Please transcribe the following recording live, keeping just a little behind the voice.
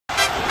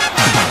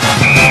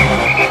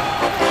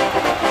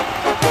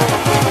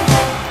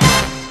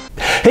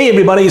Hey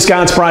everybody,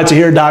 Scott Spreitzer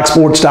here,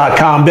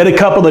 DocSports.com. Been a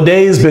couple of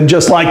days, been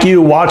just like you,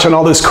 watching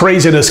all this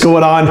craziness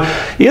going on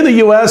in the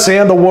U.S.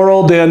 and the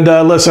world. And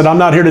listen, I'm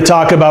not here to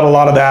talk about a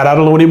lot of that. I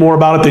don't know any more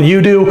about it than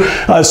you do.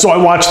 So I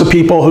watch the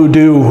people who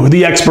do,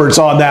 the experts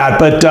on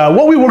that. But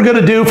what we were going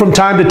to do from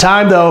time to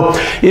time, though,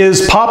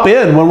 is pop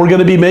in when we're going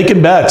to be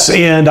making bets.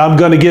 And I'm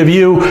going to give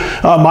you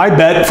my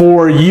bet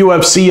for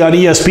UFC on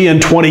ESPN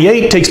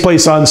 28. Takes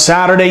place on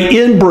Saturday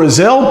in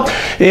Brazil.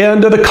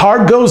 And the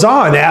card goes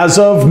on as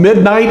of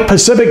midnight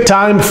Pacific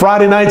time,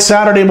 Friday night,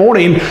 Saturday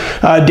morning.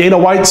 Dana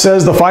White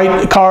says the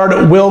fight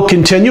card will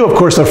continue. Of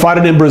course, they're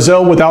fighting in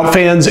Brazil without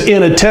fans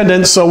in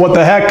attendance. So what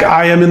the heck?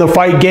 I am in the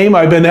fight game.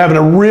 I've been having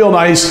a real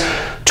nice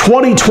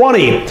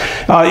 2020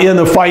 in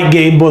the fight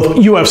game, both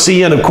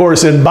UFC and, of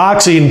course, in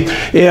boxing.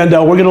 And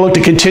we're going to look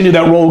to continue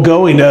that roll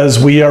going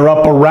as we are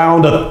up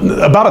around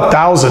about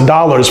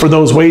 $1,000 for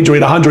those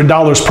wagering,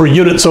 $100 per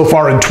unit so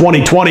far in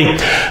 2020.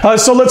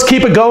 So let's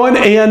keep it going.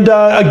 And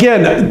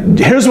again,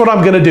 here's what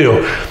I'm going to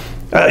do.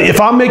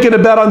 If I'm making a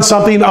bet on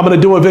something, I'm going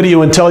to do a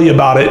video and tell you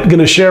about it. I'm going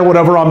to share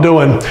whatever I'm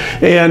doing.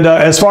 And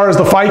as far as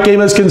the fight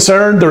game is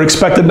concerned, they're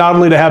expected not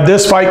only to have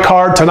this fight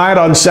card tonight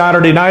on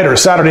Saturday night or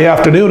Saturday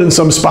afternoon in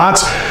some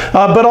spots,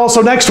 but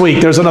also next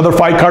week. There's another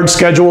fight card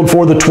scheduled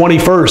for the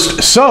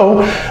 21st. So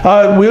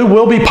we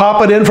will be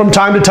popping in from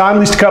time to time, at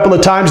least a couple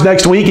of times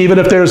next week, even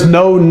if there's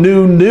no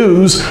new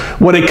news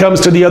when it comes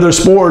to the other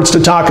sports,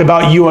 to talk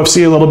about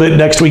UFC a little bit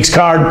next week's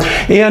card.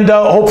 And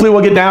hopefully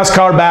we'll get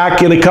NASCAR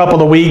back in a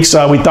couple of weeks.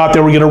 We thought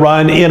they were going to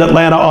run in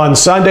Atlanta on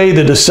Sunday.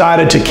 They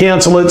decided to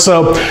cancel it.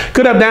 So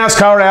could have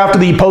NASCAR after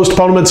the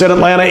postponements in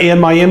Atlanta and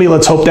Miami.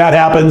 Let's hope that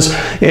happens.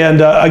 And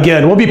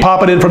again, we'll be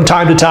popping in from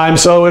time to time.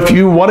 So if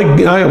you want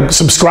to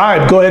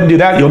subscribe, go ahead and do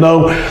that. You'll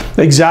know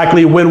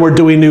exactly when we're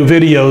doing new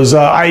videos.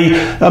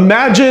 I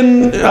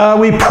imagine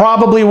we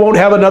probably won't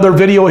have another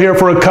video here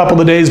for a couple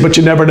of days, but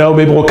you never know.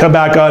 Maybe we'll come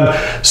back on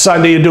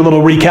Sunday and do a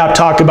little recap,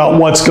 talk about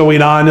what's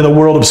going on in the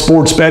world of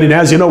sports betting.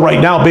 As you know, right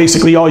now,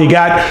 basically all you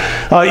got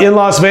in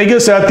Las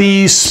Vegas at the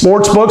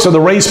sports books or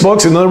the race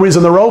books, and the only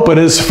reason they're open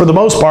is, for the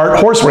most part,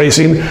 horse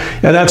racing,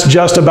 and that's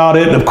just about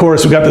it. And of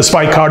course, we've got this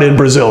fight card in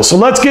Brazil. So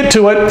let's get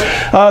to it.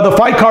 The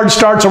fight card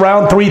starts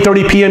around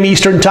 3:30 p.m.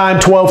 Eastern Time,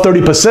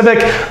 12:30 Pacific.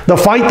 The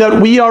fight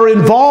that we are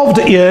involved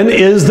in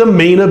is the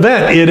main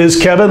event. It is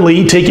Kevin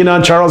Lee taking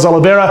on Charles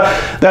Oliveira.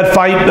 That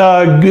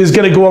fight is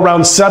going to go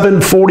around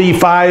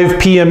 7:45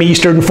 p.m.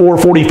 Eastern,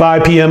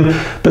 4:45 p.m.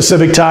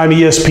 Pacific Time,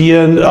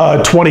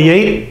 ESPN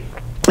 28.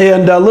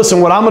 And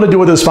listen, what I'm going to do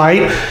with this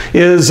fight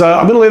is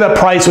I'm going to lay that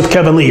price with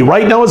Kevin Lee.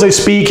 Right now, as I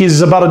speak, he's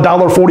about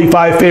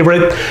 $1.45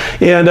 favorite.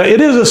 And it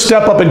is a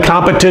step up in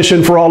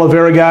competition for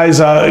Oliveira, guys.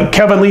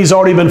 Kevin Lee's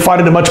already been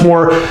fighting a much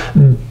more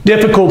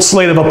difficult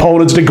slate of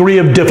opponents. Degree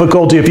of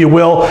difficulty, if you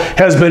will,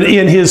 has been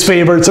in his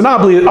favor. It's an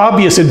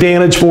obvious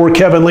advantage for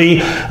Kevin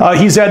Lee.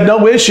 He's had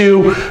no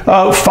issue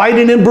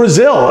fighting in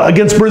Brazil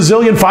against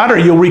Brazilian fighter.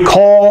 You'll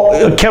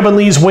recall Kevin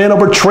Lee's win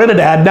over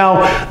Trinidad.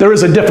 Now, there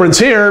is a difference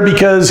here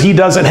because he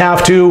doesn't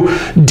have to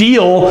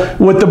deal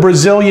with the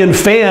Brazilian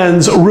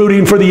fans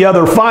rooting for the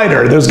other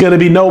fighter. There's going to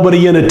be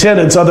nobody in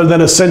attendance other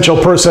than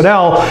essential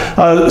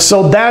personnel.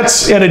 So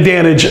that's an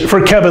advantage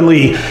for Kevin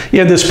Lee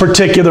in this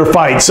particular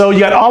fight. So you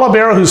got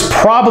Oliveira, who's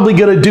probably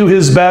going to do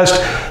his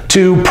best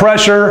to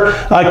pressure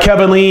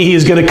Kevin Lee.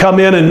 He's going to come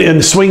in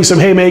and swing some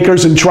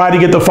haymakers and try to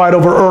get the fight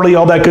over early,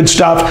 all that good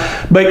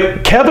stuff.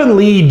 But Kevin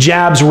Lee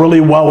jabs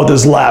really well with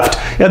his left,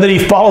 and then he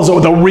follows it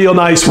with a real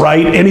nice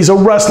right, and he's a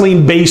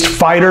wrestling-based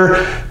fighter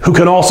who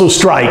can also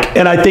strike.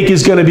 And I think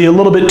he's going to be a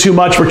little bit too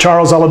much for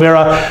Charles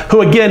Oliveira,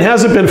 who, again,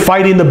 hasn't been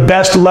fighting the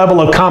best level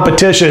of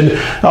competition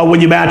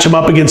when you match him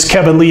up against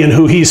Kevin Lee and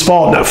who he's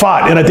fought.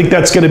 And I think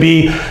that's going to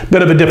be a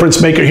bit of a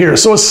difference maker here.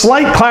 So a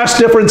slight class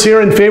difference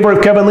here in favor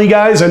of Kevin Lee,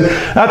 guys, and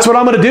that's what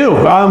I'm going to do.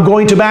 I'm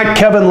going to back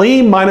Kevin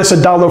Lee minus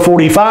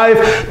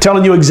 $1.45,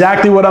 telling you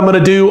exactly what I'm going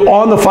to do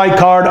on the fight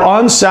card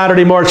on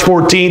Saturday, March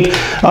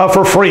 14th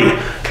for free.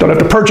 Don't have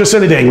to purchase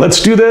anything.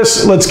 Let's do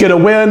this. Let's get a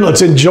win.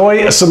 Let's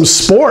enjoy some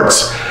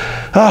sports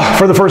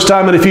for the first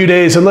time in a few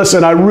days. And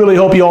listen, I really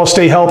hope you all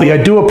stay healthy. I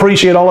do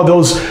appreciate all of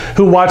those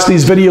who watch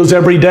these videos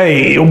every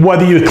day,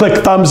 whether you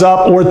click thumbs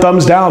up or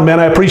thumbs down, man.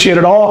 I appreciate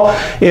it all.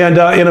 And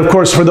of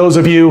course, for those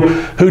of you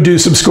who do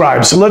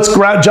subscribe. So let's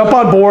jump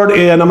on board,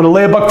 and I'm going to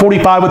lay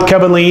 $1.45 with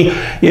Kevin Lee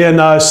in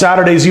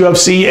Saturday's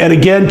UFC. And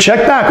again,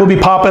 check back. We'll be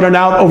popping in and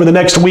out over the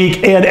next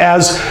week. And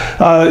as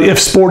if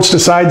sports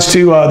decides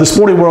to, the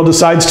sporting world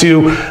decides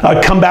to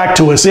come back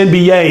to us,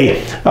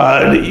 NBA,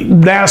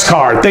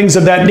 NASCAR, things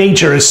of that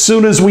nature, as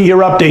soon as we hear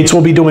updates,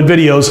 we'll be doing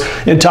videos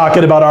and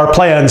talking about our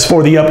plans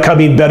for the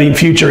upcoming betting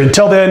future.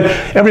 Until then,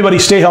 everybody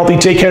stay healthy,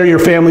 take care of your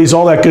families,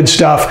 all that good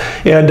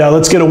stuff, and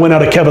let's get a win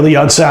out of Kevin Lee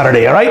on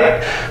Saturday, all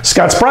right?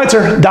 Scott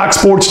Spreitzer,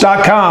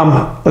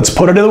 DocSports.com. Let's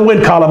put it in the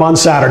win column on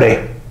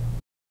Saturday.